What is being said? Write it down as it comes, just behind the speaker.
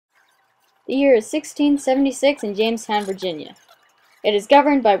The year is 1676 in Jamestown, Virginia. It is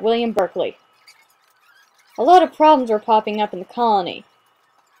governed by William Berkeley. A lot of problems were popping up in the colony.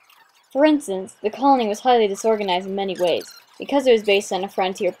 For instance, the colony was highly disorganized in many ways. Because it was based on a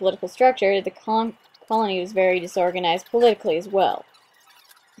frontier political structure, the colony was very disorganized politically as well.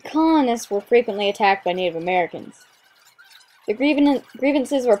 The colonists were frequently attacked by Native Americans. The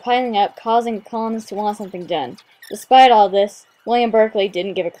grievances were piling up, causing the colonists to want something done. Despite all this, William Berkeley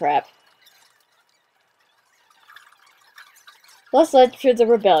didn't give a crap. This led to the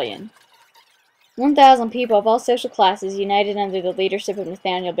rebellion. 1,000 people of all social classes united under the leadership of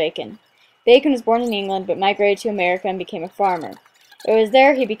Nathaniel Bacon. Bacon was born in England but migrated to America and became a farmer. It was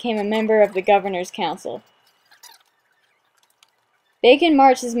there he became a member of the Governor's Council. Bacon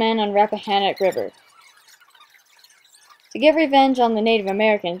marched his men on Rappahannock River. To get revenge on the Native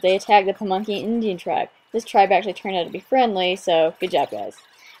Americans, they attacked the Pamunkey Indian tribe. This tribe actually turned out to be friendly, so good job, guys.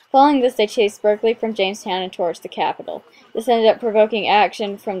 Following this, they chased Berkeley from Jamestown and torched the capital. This ended up provoking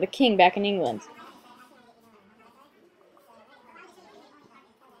action from the king back in England.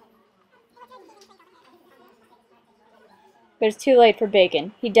 But it's too late for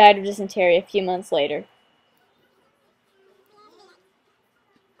Bacon. He died of dysentery a few months later.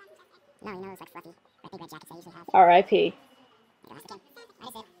 R.I.P.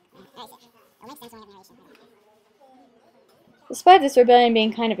 Despite this rebellion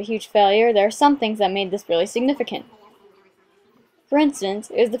being kind of a huge failure, there are some things that made this really significant. For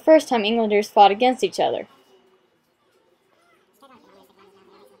instance, it was the first time Englanders fought against each other.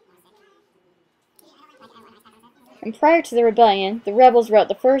 And prior to the rebellion, the rebels wrote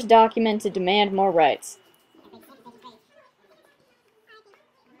the first document to demand more rights.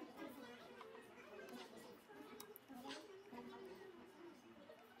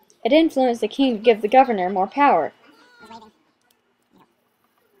 It influenced the king to give the governor more power.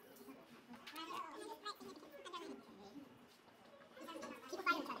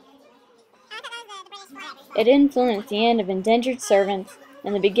 It influenced the end of indentured servants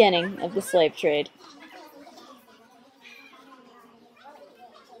and the beginning of the slave trade.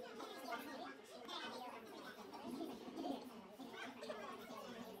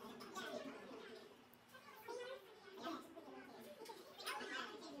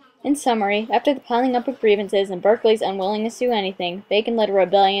 In summary, after the piling up of grievances and Berkeley's unwillingness to do anything, Bacon led a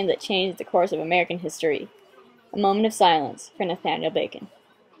rebellion that changed the course of American history. A moment of silence for Nathaniel Bacon.